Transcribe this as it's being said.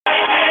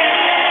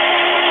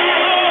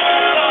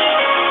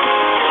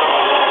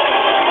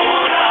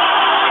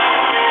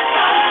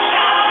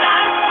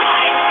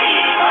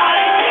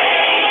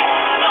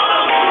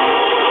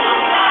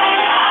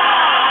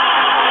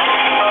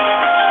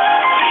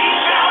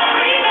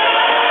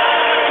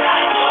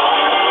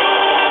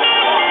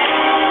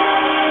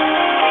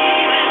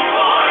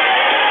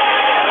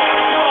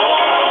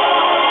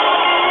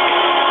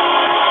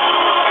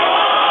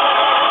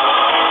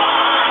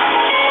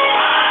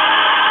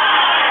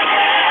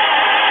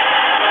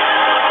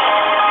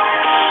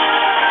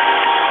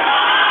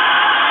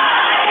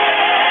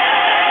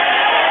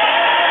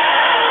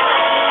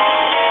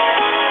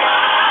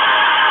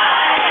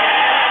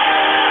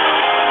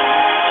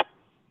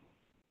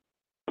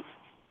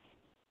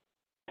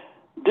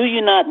Do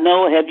you not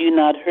know, have you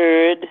not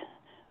heard?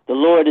 The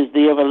Lord is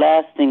the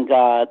everlasting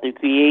God, the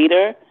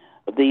creator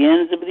of the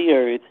ends of the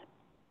earth.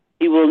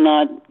 He will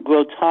not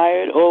grow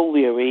tired or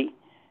weary,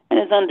 and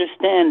his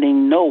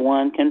understanding no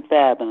one can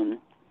fathom.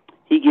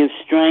 He gives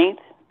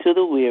strength to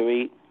the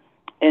weary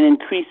and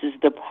increases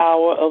the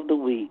power of the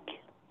weak.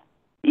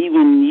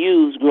 Even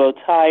youths grow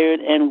tired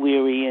and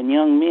weary, and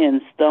young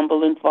men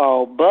stumble and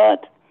fall.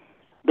 But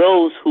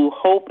those who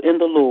hope in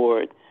the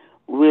Lord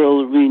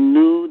will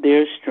renew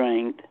their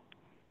strength.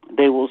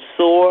 They will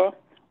soar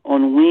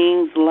on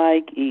wings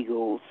like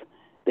eagles.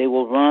 They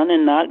will run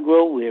and not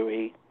grow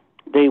weary.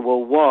 They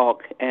will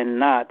walk and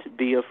not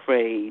be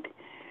afraid.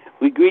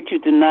 We greet you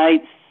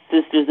tonight,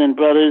 sisters and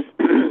brothers,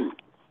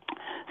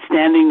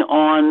 standing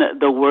on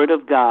the Word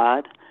of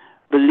God,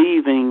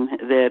 believing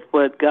that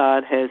what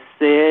God has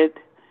said,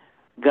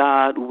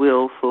 God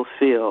will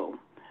fulfill.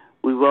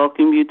 We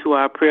welcome you to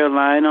our prayer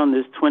line on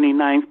this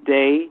 29th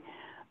day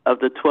of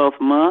the 12th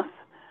month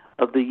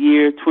of the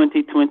year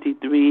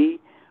 2023.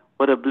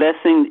 What a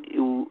blessing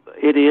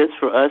it is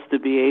for us to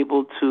be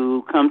able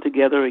to come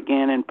together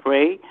again and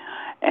pray.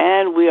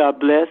 And we are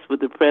blessed with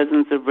the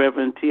presence of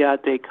Reverend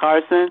Tiate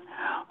Carson,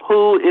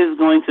 who is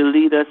going to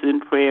lead us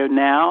in prayer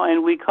now,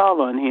 and we call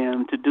on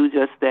him to do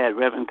just that.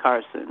 Reverend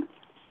Carson.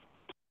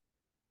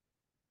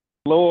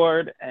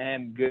 Lord,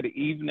 and good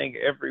evening,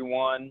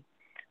 everyone.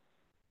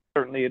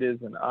 Certainly it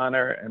is an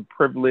honor and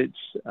privilege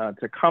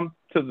to come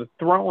to the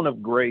throne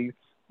of grace,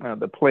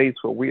 the place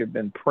where we have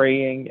been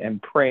praying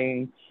and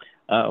praying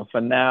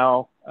for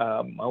now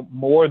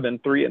more than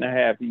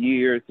 3.5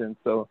 years. And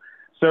so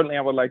certainly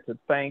I would like to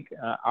thank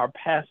our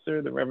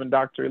pastor, the Reverend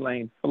Dr.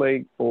 Elaine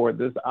Flake, for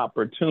this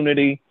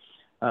opportunity.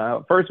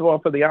 First of all,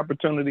 for the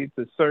opportunity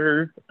to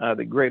serve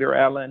the Greater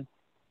Allen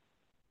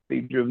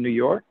Cathedral of New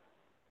York,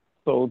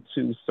 so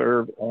to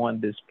serve on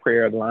this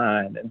prayer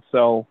line. And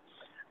so,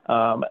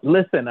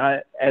 listen,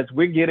 as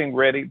we're getting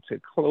ready to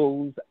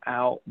close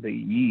out the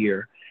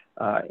year,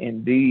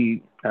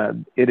 indeed,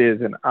 it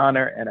is an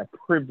honor and a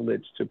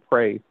privilege to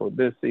pray, for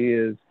this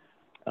is,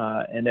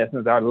 in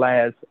essence, our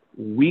last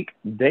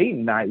weekday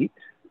night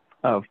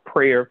of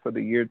prayer for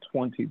the year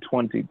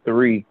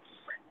 2023.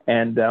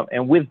 And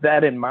with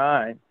that in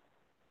mind,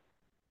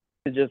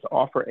 to just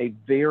offer a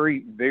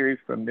very, very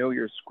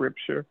familiar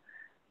scripture.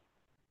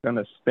 Going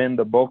to spend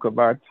the bulk of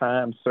our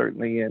time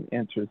certainly in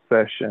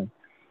intercession.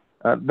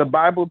 The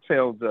Bible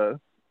tells us,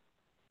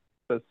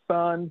 the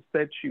Son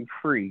sets you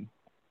free,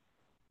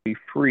 be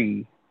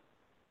free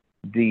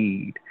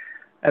indeed.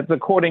 That's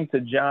according to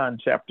John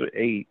chapter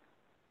 8,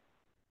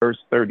 verse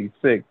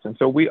 36. And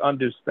so we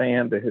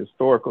understand the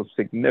historical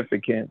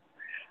significance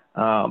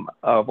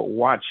of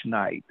watch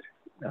night.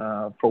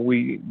 For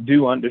we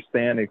do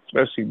understand,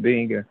 especially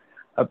being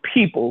a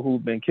people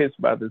who've been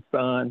kissed by the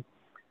Son,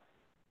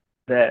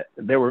 that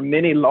there were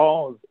many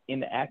laws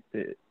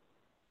enacted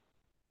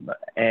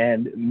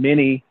and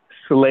many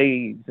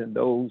slaves and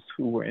those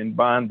who were in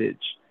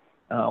bondage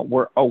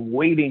were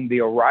awaiting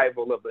the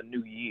arrival of a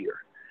new year.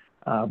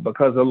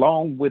 Because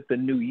along with the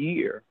new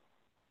year,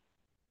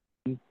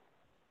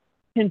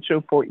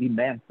 potential for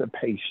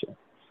emancipation.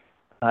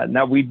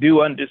 Now we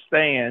do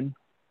understand,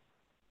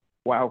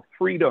 while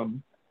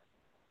freedom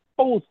is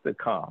supposed to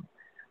come,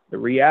 the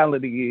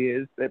reality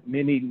is that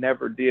many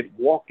never did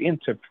walk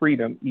into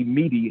freedom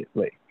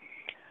immediately.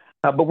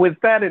 But with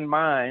that in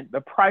mind,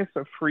 the price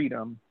of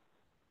freedom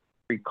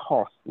is very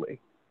costly.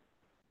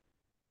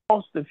 The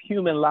cost of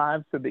human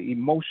lives to the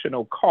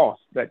emotional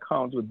cost that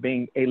comes with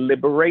being a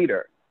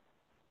liberator.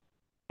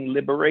 Being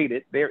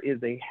liberated, there is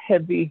a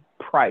heavy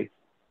price.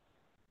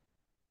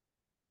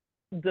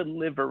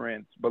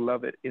 Deliverance,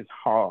 beloved, is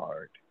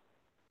hard.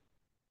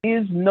 There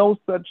is no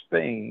such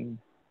thing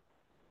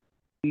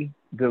as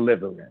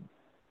deliverance,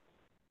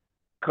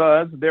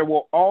 because there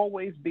will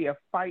always be a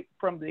fight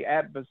from the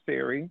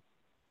adversary.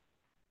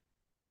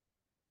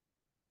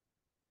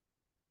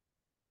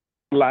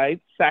 Life,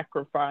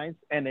 sacrifice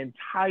an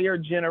entire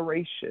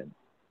generation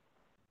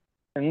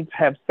and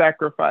have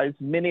sacrificed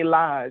many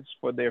lives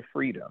for their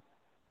freedom.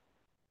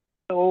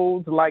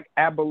 Those like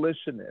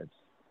abolitionists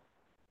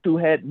who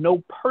had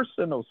no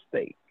personal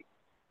stake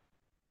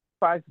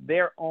sacrificed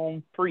their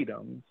own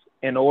freedoms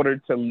in order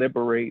to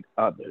liberate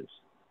others.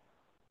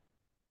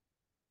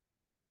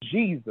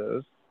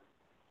 Jesus'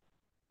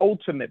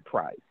 ultimate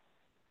price.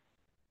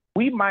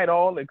 We might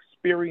all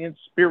experience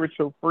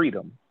spiritual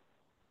freedom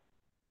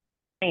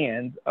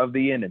hands of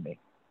the enemy.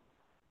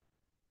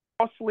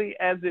 Costly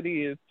as it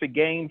is to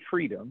gain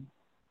freedom,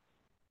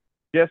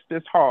 just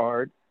as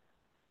hard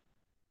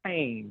to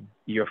gain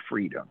your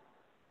freedom.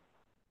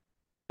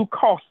 Too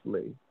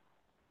costly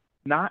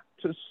not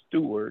to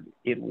steward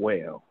it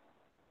well.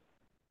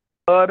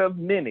 Blood of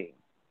many,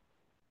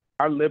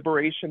 our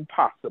liberation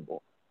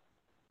possible.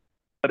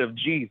 Blood of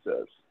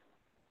Jesus,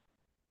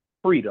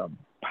 freedom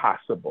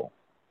possible.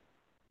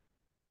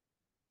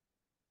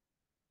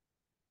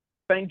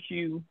 Thank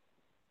you.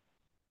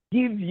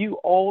 Give you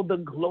all the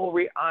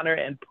glory, honor,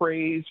 and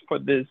praise for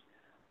this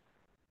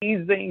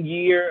amazing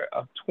year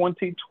of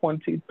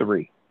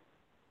 2023.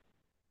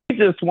 We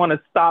just want to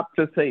stop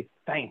to say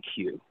thank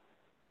you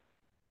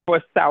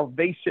for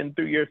salvation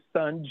through your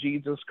Son,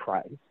 Jesus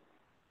Christ,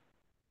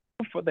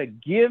 for the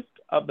gift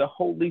of the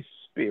Holy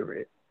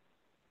Spirit,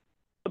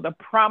 for the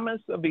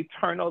promise of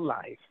eternal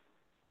life.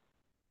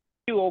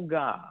 You, oh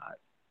God,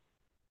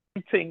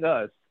 meeting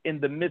us in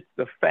the midst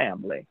of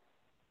family.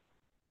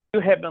 You,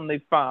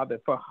 Heavenly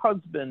Father, for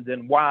husbands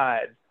and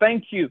wives.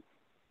 Thank you,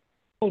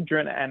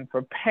 children, and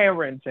for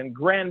parents and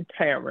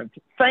grandparents.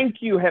 Thank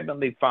you,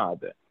 Heavenly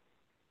Father,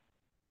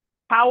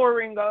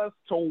 empowering us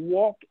to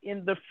walk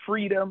in the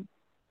freedom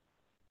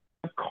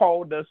you have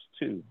called us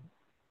to.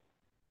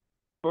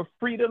 For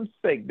freedom's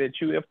sake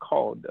that you have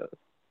called us.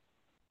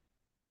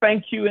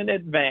 Thank you in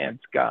advance,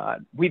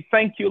 God. We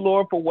thank you,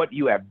 Lord, for what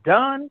you have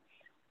done,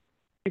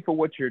 for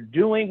what you're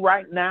doing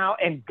right now.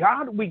 And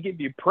God, we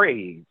give you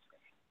praise,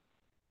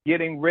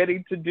 getting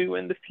ready to do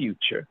in the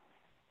future.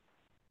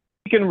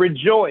 We can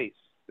rejoice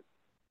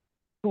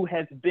who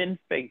has been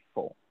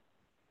faithful.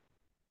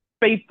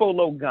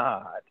 Faithful, oh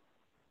God.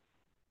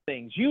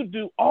 Things. You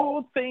do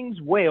all things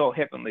well,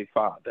 Heavenly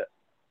Father.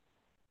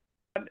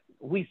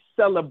 We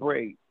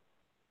celebrate.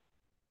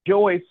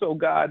 Rejoice, oh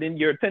God, in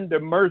your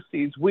tender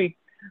mercies. We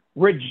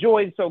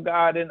rejoice, oh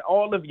God, in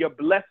all of your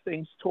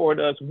blessings toward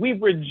us. We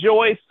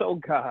rejoice, oh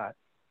God.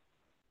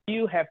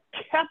 You have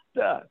kept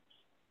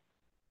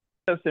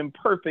us in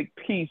perfect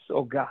peace,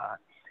 oh God.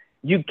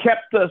 You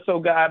kept us, oh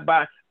God,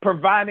 by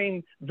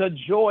providing the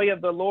joy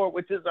of the Lord,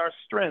 which is our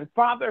strength.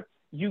 Father,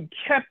 you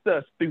kept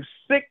us through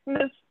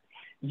sickness.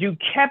 You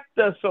kept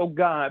us, oh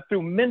God,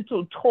 through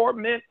mental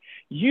torment.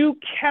 You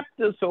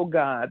kept us, oh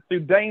God,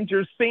 through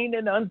danger seen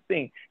and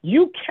unseen.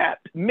 You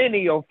kept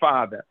many, oh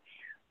Father,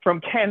 from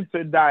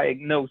cancer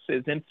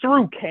diagnosis and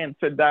through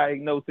cancer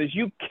diagnosis.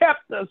 You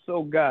kept us,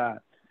 oh God,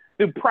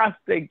 through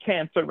prostate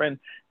cancer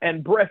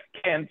and breast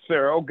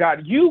cancer, oh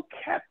God. You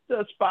kept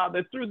us,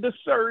 Father, through the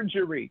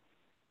surgery,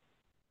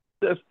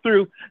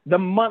 through the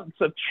months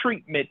of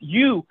treatment.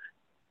 You,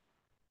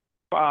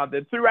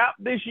 Father, throughout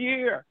this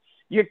year,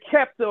 you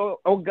kept,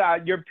 oh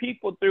God, your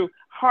people through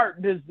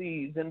heart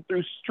disease and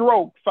through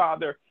stroke,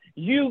 Father.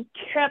 You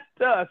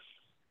kept us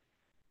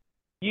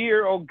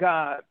year, oh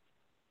God,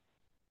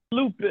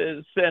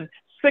 lupus and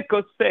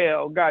sickle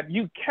cell, God.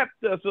 You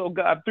kept us, oh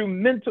God, through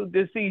mental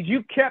disease.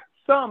 You kept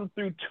some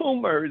through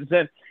tumors,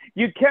 and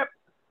you kept,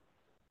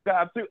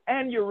 God, through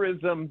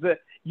aneurysms.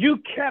 You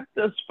kept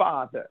us,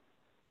 Father.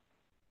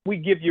 We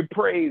give you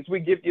praise. We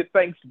give you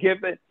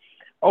thanksgiving.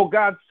 Oh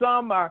God,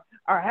 some are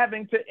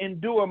having to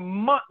endure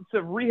months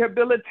of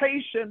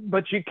rehabilitation,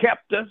 but you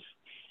kept us.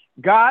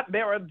 God,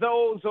 there are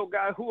those, oh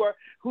God,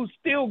 who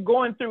still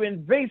going through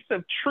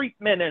invasive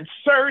treatment and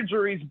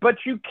surgeries, but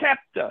you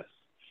kept us.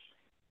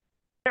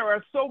 There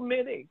are so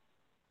many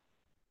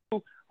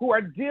who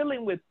are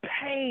dealing with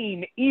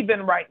pain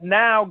even right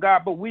now,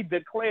 God, but we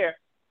declare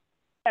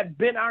have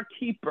been our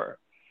keeper.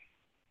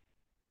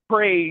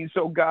 Praise,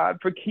 oh God,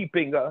 for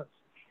keeping us.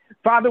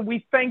 Father,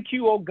 we thank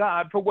you, oh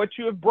God, for what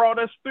you have brought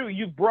us through.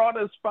 You've brought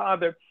us,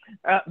 Father,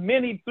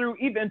 many through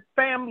even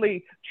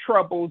family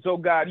troubles, oh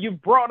God.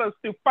 You've brought us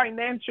through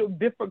financial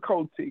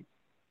difficulty.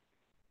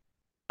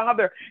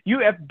 Father,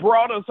 you have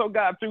brought us, oh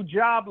God, through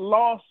job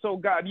loss, oh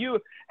God. You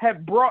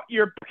have brought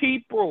your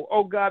people,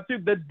 oh God,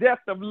 through the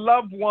death of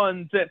loved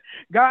ones. And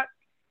God,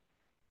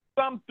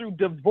 some through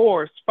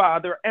divorce,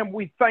 Father, and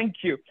we thank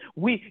you.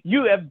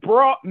 You have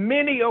brought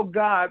many, oh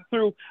God,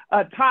 through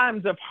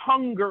times of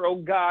hunger, oh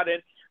God,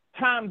 and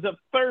times of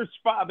thirst,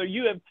 Father.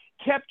 You have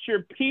kept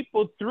your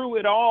people through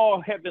it all,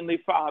 Heavenly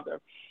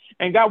Father.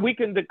 And God, we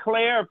can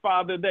declare,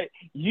 Father, that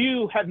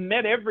you have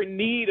met every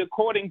need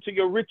according to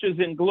your riches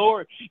and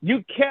glory.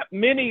 You kept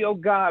many, oh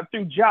God,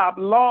 through job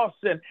loss.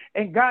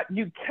 And God,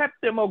 you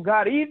kept them, oh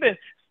God, even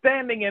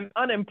standing in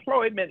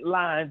unemployment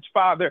lines,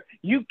 Father.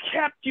 You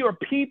kept your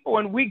people,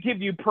 and we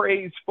give you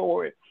praise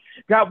for it.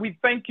 God, we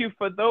thank you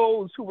for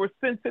those who were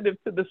sensitive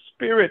to the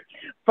Spirit,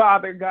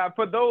 Father God,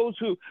 for those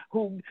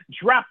who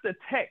dropped a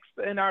text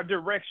in our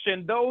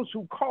direction, those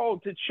who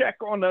called to check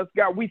on us,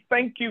 God. We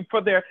thank you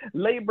for their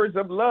labors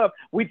of love.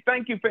 We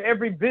thank you for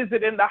every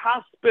visit in the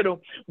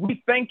hospital.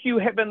 We thank you,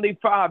 Heavenly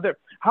Father,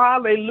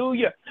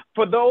 hallelujah,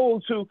 for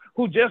those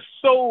who just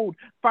sold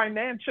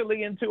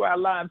financially into our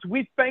lives.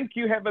 We thank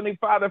you, Heavenly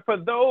Father, for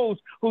those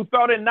who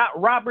thought it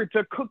not robbery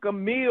to cook a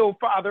meal,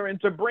 Father,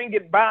 and to bring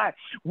it by.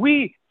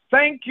 We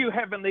thank you,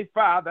 Heavenly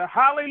Father.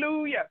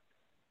 Hallelujah.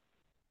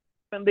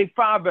 Heavenly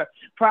Father,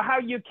 for how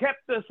you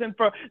kept us, and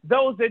for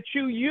those that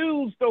you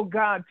used, oh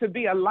God, to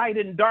be a light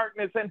in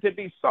darkness and to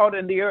be salt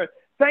in the earth.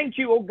 Thank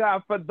you, oh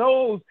God, for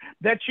those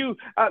that you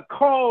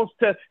caused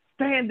to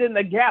stand in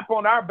the gap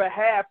on our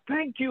behalf.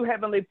 Thank you,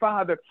 Heavenly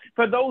Father,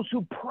 for those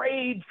who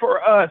prayed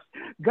for us,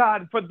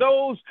 God, for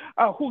those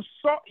who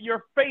sought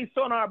your face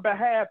on our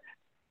behalf.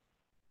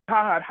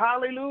 God,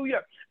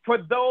 hallelujah, for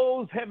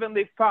those,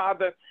 Heavenly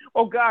Father,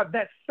 oh God,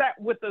 that sat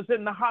with us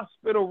in the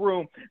hospital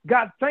room.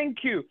 God, thank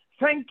you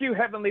thank you,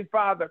 Heavenly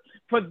Father,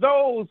 for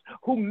those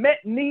who met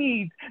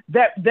needs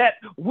that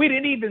we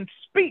didn't even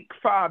speak,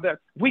 Father.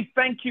 We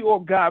thank you, oh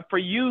God, for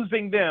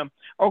using them,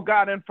 oh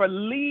God, and for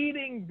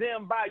leading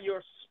them by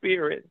your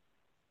Spirit.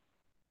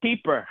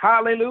 Keeper,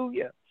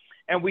 hallelujah.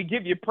 And we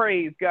give you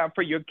praise, God,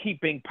 for your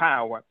keeping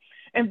power.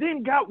 And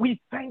then, God, we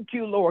thank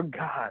you, Lord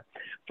God,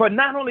 for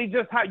not only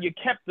just how you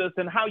kept us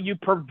and how you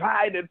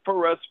provided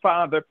for us,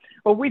 Father,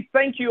 but we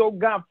thank you, oh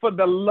God, for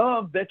the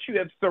love that you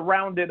have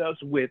surrounded us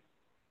with.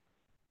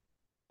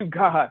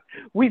 God,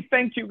 we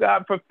thank you,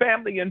 God, for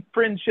family and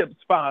friendships,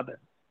 Father.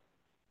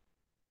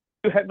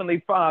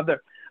 Heavenly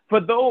Father, for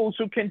those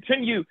who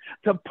continue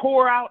to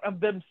pour out of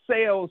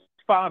themselves,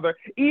 Father,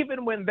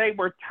 even when they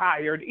were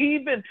tired,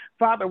 even,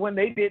 Father, when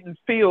they didn't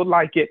feel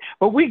like it.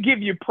 But we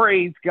give you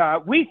praise,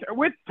 God.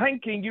 We're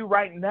thanking you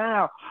right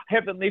now,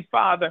 Heavenly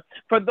Father,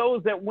 for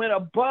those that went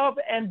above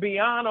and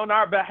beyond on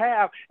our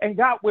behalf. And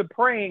God, we're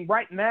praying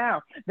right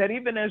now that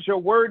even as your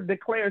word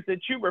declares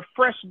that you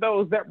refresh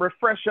those that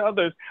refresh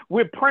others,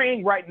 we're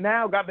praying right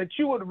now, God, that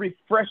you would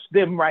refresh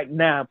them right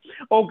now.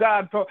 Oh,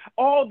 God, for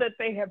all that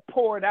they have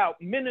poured out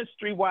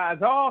ministry-wise,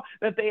 all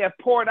that they have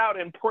poured out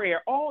in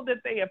prayer, all that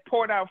they have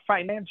poured out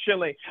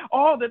financially,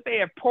 all that they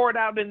have poured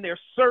out in their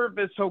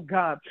service, oh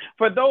God,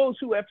 for those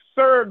who have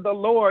served the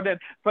Lord and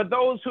for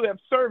those who have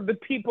served the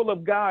people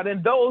of God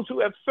and those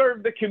who have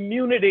served the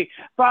community,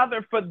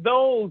 Father, for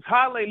those,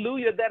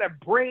 hallelujah, that have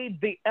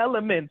braved the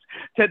elements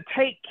to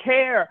take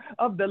care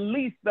of the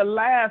least, the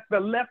last, the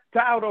left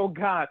out, oh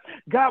God.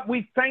 God,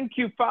 we thank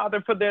you,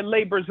 Father, for their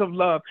labors of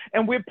love.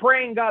 And we're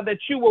praying, God, that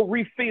you will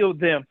refill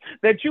them,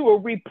 that you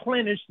will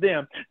replenish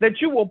them, that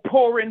you will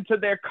pour into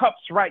their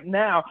cups right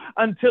now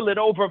until it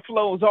overflows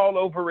all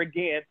over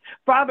again.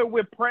 Father,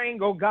 we're praying,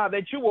 oh God,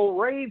 that you will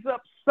raise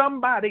up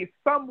somebody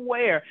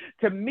somewhere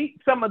to meet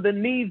some of the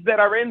needs that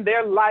are in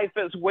their life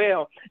as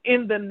well.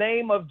 In the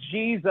name of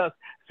Jesus.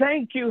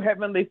 Thank you,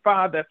 Heavenly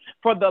Father,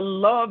 for the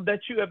love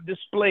that you have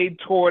displayed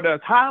toward us.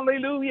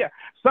 Hallelujah.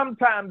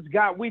 Sometimes,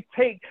 God, we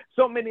take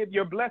so many of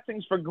your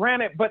blessings for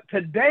granted, but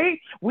today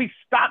we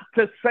stop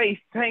to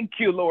say thank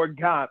you, Lord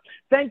God.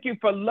 Thank you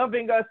for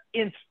loving us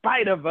in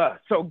spite of us,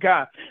 oh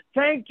God.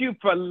 Thank you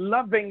for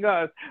loving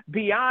us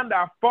beyond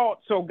our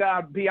faults, oh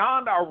God,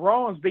 beyond our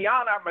wrongs,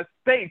 beyond our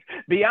mistakes,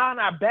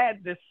 beyond our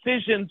bad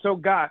decisions, oh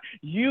God.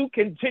 You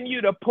continue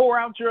to pour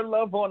out your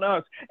love on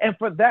us, and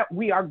for that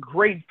we are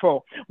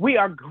grateful. We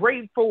are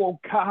grateful,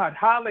 oh God,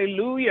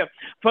 hallelujah,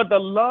 for the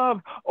love,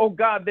 oh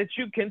God, that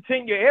you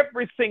continue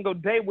every single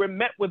day. We're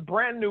met with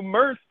brand new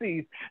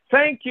mercies.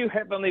 Thank you,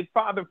 Heavenly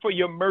Father, for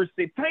your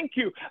mercy. Thank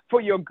you for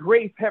your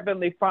grace,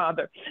 Heavenly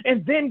Father.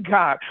 And then,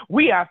 God,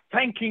 we are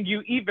thanking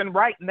you even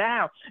right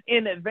now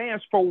in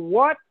advance for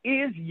what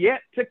is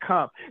yet to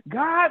come.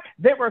 God,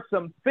 there are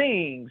some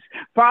things,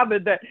 Father,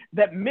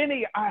 that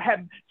many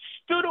have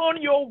stood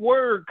on your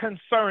word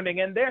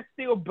concerning, and they're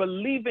still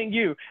believing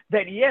you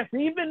that, yes,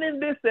 even in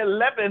this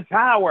 11th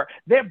hour,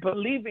 they're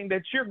believing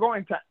that you're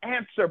going to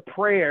answer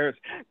prayers.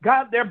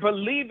 God, they're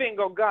believing,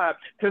 oh God,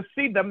 to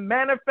see the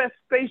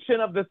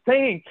manifestation of the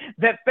thing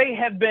that they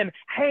have been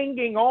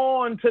hanging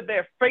on to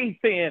their faith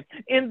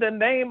in the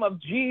name of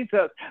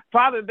Jesus.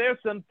 Father, there's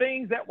some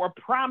things that were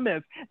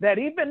promised that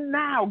even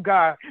now,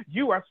 God,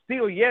 you are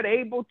still yet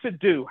able to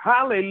do.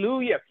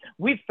 Hallelujah.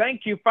 We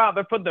thank you,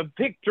 Father, for the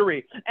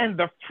victory and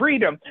the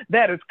freedom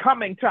that is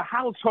coming to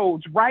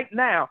households right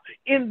now.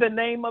 In the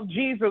name of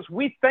Jesus,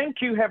 we thank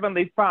you,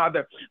 Heavenly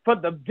Father, for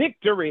the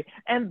victory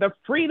and the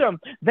freedom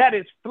that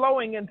is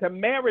flowing into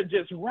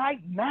marriages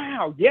right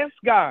now. Yes,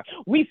 God,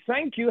 we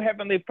thank you,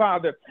 Heavenly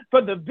Father,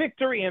 for the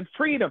victory and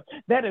freedom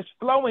that is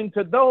flowing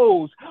to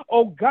those,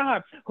 oh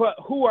God,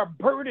 who are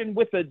burdened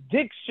with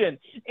addiction.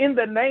 In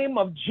the name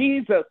of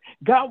Jesus,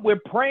 God, we're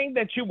praying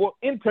that you will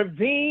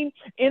intervene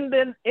in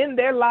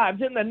their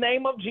lives. In the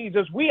name of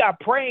Jesus, we are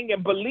praying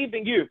and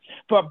believing you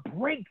for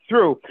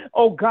breakthrough,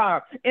 oh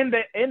God, in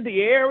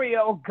the area,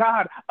 oh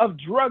God, of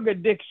drug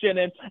addiction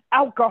and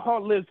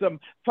alcoholism,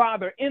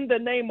 Father, in the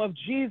name of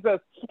Jesus,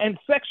 and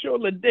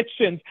sexual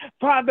addictions.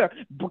 Father,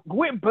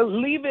 we're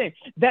believing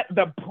that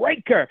the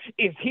breaker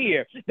is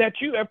here, that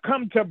you have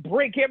come to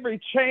break every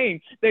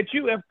chain, that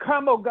you have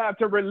come, oh God,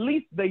 to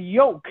release the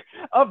yoke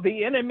of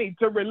the enemy,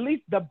 to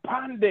release the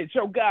bondage,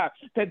 oh God,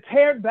 to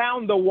tear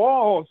down the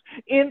walls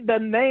in the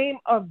name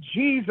of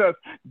Jesus.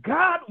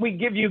 God, we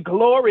give you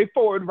glory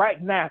for it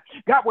right now.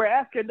 God, we're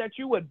asking that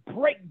you would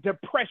break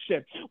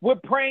depression. We're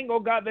praying, oh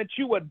God, that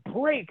you would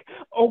break,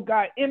 oh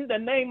God, in the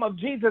name of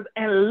Jesus,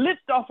 and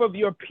lift off of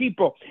your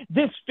people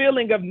this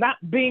feeling of not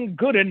being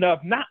good enough,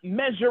 not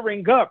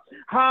measuring up.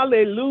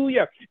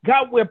 Hallelujah.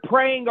 God, we're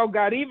praying, oh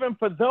God, even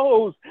for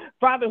those,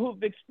 Father,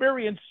 who've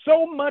experienced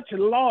so much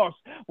loss,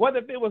 whether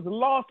if it was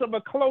loss of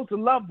a close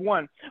loved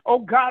one, oh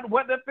God,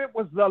 whether if it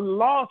was the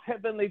loss,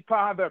 Heavenly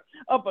Father,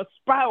 of a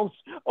spouse,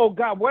 oh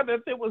God, whether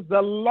if it was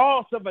the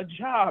loss of a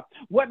job,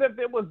 whether if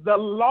it was the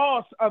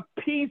loss of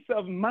peace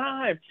of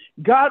mind.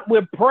 God,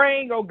 we're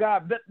praying, oh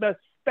God, that the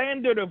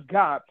standard of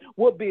God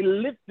will be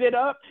lifted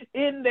up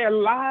in their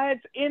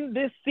lives in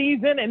this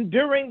season and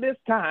during this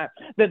time,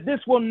 that this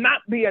will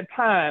not be a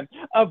time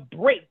of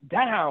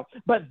breakdown,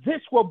 but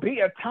this will be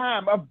a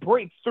time of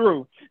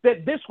breakthrough,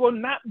 that this will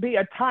not be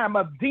a time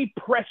of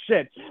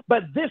depression,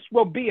 but this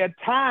will be a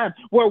time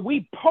where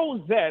we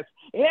possess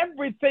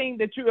everything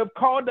that you have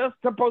called us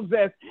to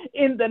possess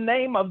in the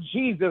name of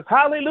Jesus.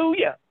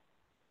 Hallelujah.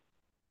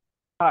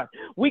 God,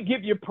 we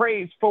give you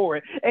praise for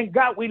it. And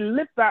God, we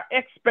lift our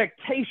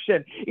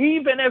expectation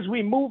even as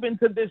we move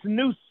into this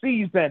new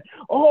season.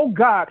 Oh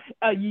God,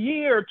 a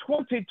year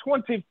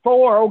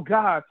 2024, oh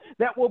God,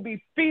 that will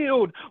be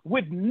filled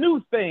with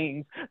new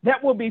things,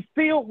 that will be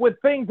filled with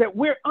things that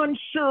we're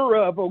unsure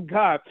of, oh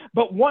God.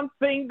 But one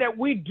thing that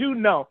we do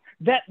know,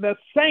 that the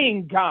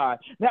same God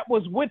that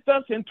was with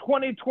us in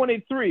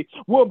 2023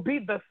 will be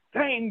the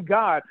same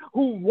God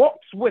who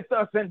walks with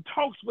us and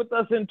talks with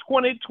us in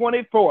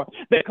 2024,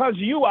 because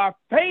you are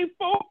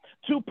faithful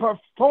to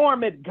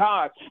perform it,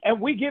 God. And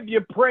we give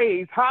you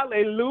praise.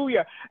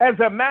 Hallelujah. As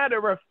a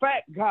matter of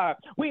fact, God,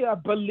 we are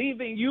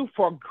believing you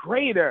for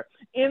greater.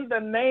 In the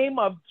name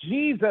of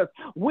Jesus,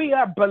 we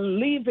are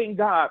believing,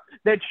 God,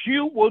 that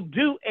you will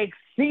do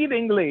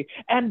exceedingly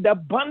and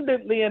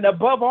abundantly and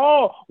above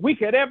all we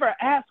could ever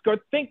ask or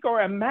think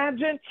or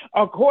imagine,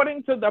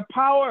 according to the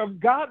power of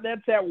God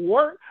that's at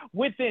work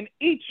within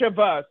each of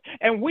us.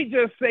 And we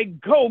just say,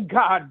 go,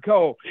 God,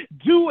 go.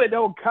 Do it,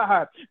 oh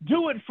God.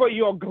 Do it for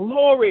your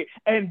glory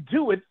and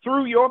do it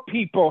through your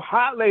people.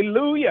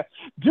 Hallelujah.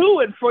 Do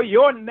it for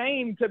your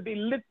name to be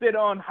lifted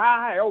on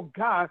high, oh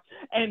God.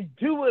 And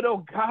do it,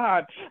 oh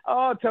God,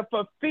 to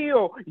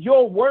fulfill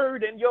your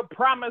word and your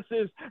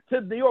promises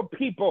to your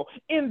people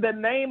in the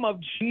name of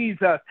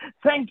Jesus.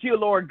 Thank you,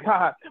 Lord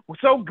God.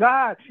 So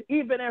God,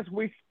 even as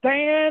we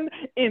stand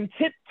in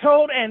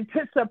tiptoed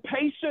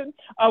anticipation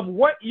of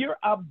what you're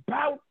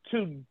about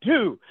to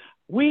do,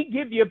 we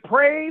give you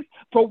praise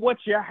for what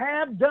you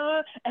have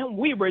done, and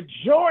we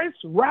rejoice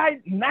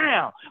right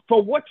now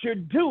for what you're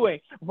doing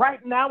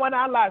right now in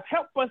our lives.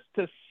 Help us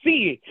to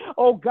see,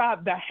 oh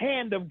God, the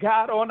hand of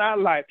God on our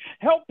life.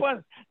 Help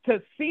us to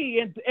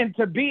see and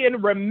to be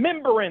in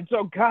remembrance,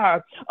 oh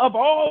God, of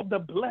all the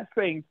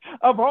blessings,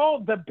 of all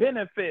the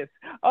benefits,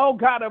 oh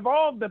God, of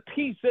all the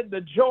peace and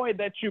the joy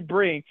that you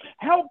bring.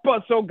 Help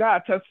us, oh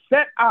God, to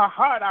set our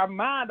heart, our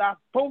mind, our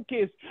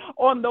focus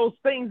on those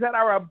things that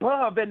are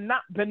above and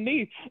not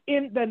beneath.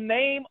 In the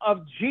name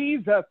of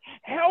Jesus,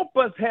 help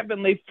us,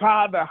 Heavenly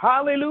Father,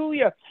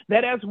 hallelujah,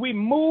 that as we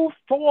move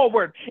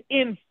forward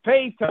in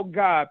faith, oh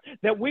God,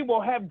 that we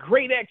will have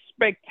great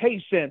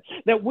expectation,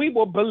 that we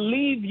will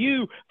believe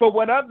you for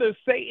what others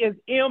say is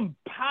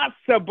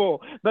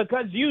impossible,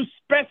 because you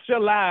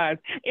specialize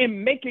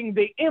in making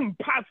the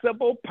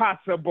impossible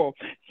possible.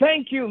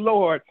 Thank you,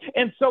 Lord.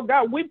 And so,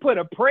 God, we put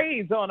a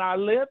praise on our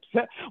lips.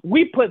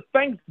 We put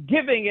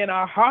thanksgiving in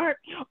our heart.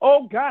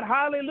 Oh, God,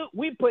 hallelujah.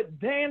 We put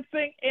dancing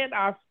in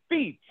our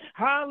feet.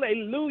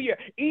 Hallelujah.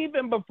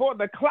 Even before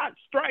the clock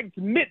strikes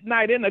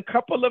midnight in a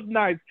couple of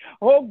nights,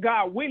 oh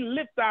God, we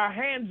lift our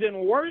hands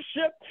in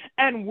worship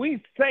and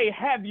we say,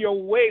 have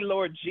your way,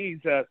 Lord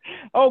Jesus.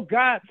 Oh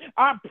God,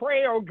 our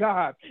prayer, oh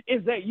God,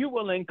 is that you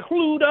will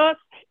include us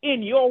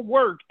in your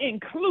work.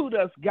 Include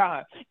us,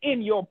 God,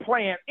 in your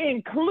plan.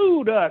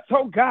 Include us,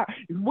 oh God.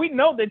 We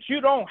know that you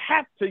don't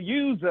have to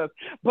use us,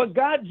 but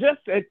God,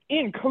 just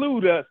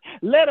include us.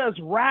 Let us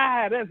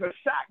ride as a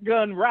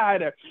shotgun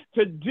rider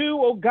to do,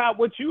 oh God,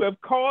 what you have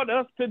called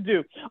us to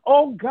do.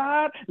 Oh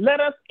God, let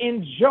us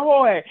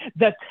enjoy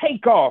the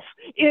takeoff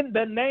in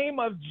the name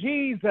of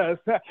Jesus.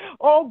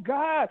 Oh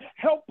God,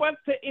 help us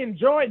to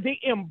enjoy the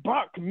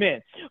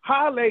embarkment.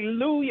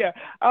 Hallelujah.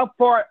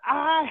 For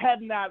I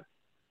had not,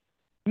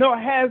 nor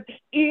has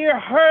ear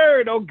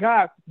heard, oh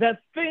God, the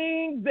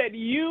things that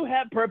you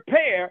have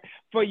prepared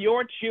for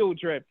your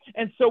children.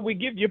 And so we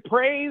give you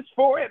praise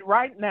for it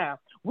right now.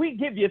 We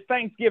give you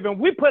thanksgiving.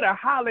 We put a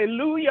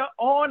hallelujah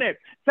on it.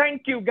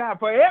 Thank you, God,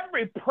 for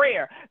every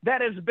prayer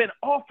that has been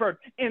offered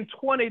in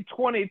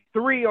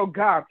 2023, oh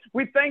God.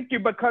 We thank you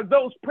because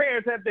those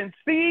prayers have been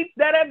seeds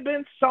that have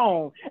been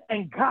sown.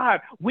 And God,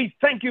 we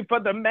thank you for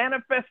the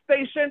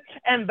manifestation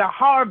and the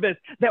harvest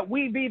that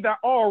we've either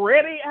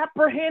already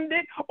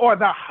apprehended or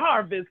the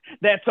harvest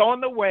that's on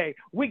the way.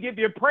 We give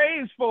you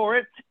praise for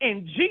it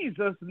in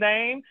Jesus'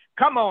 name.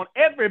 Come on,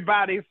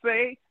 everybody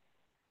say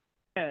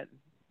amen.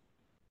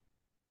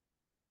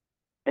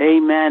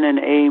 Amen and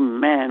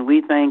amen.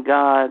 We thank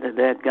God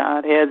that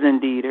God has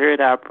indeed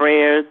heard our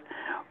prayers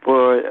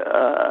for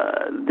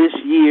this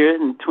year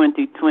in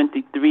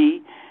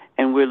 2023,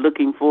 and we're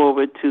looking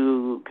forward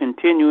to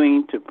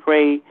continuing to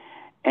pray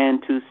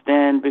and to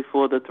stand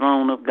before the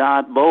throne of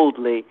God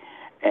boldly,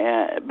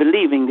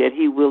 believing that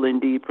he will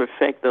indeed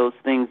perfect those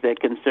things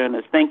that concern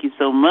us. Thank you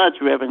so much,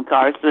 Reverend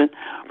Carson,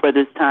 for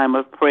this time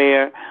of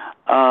prayer,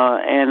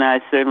 and I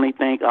certainly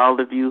thank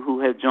all of you who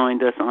have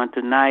joined us on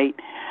tonight.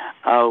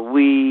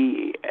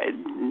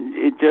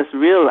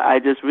 I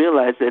just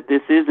realized that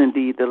this is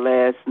indeed the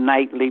last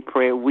nightly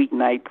prayer,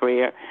 weeknight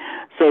prayer.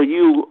 So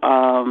you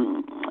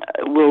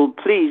will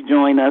please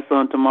join us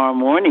on tomorrow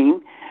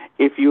morning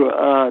if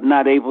you're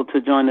not able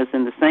to join us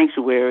in the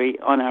sanctuary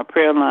on our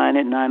prayer line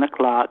at 9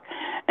 o'clock.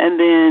 And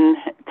then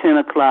 10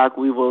 o'clock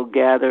we will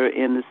gather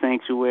in the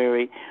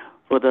sanctuary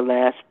for the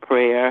last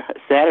prayer,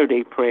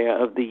 Saturday prayer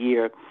of the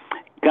year.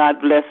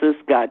 God bless us.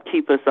 God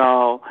keep us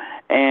all.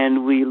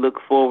 And we look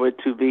forward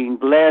to being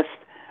blessed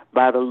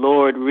by the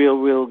Lord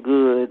real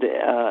good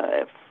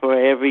for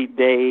every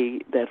day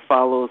that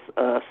follows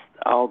us,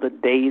 all the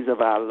days of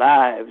our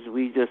lives.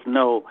 We just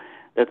know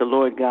that the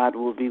Lord God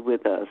will be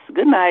with us.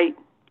 Good night.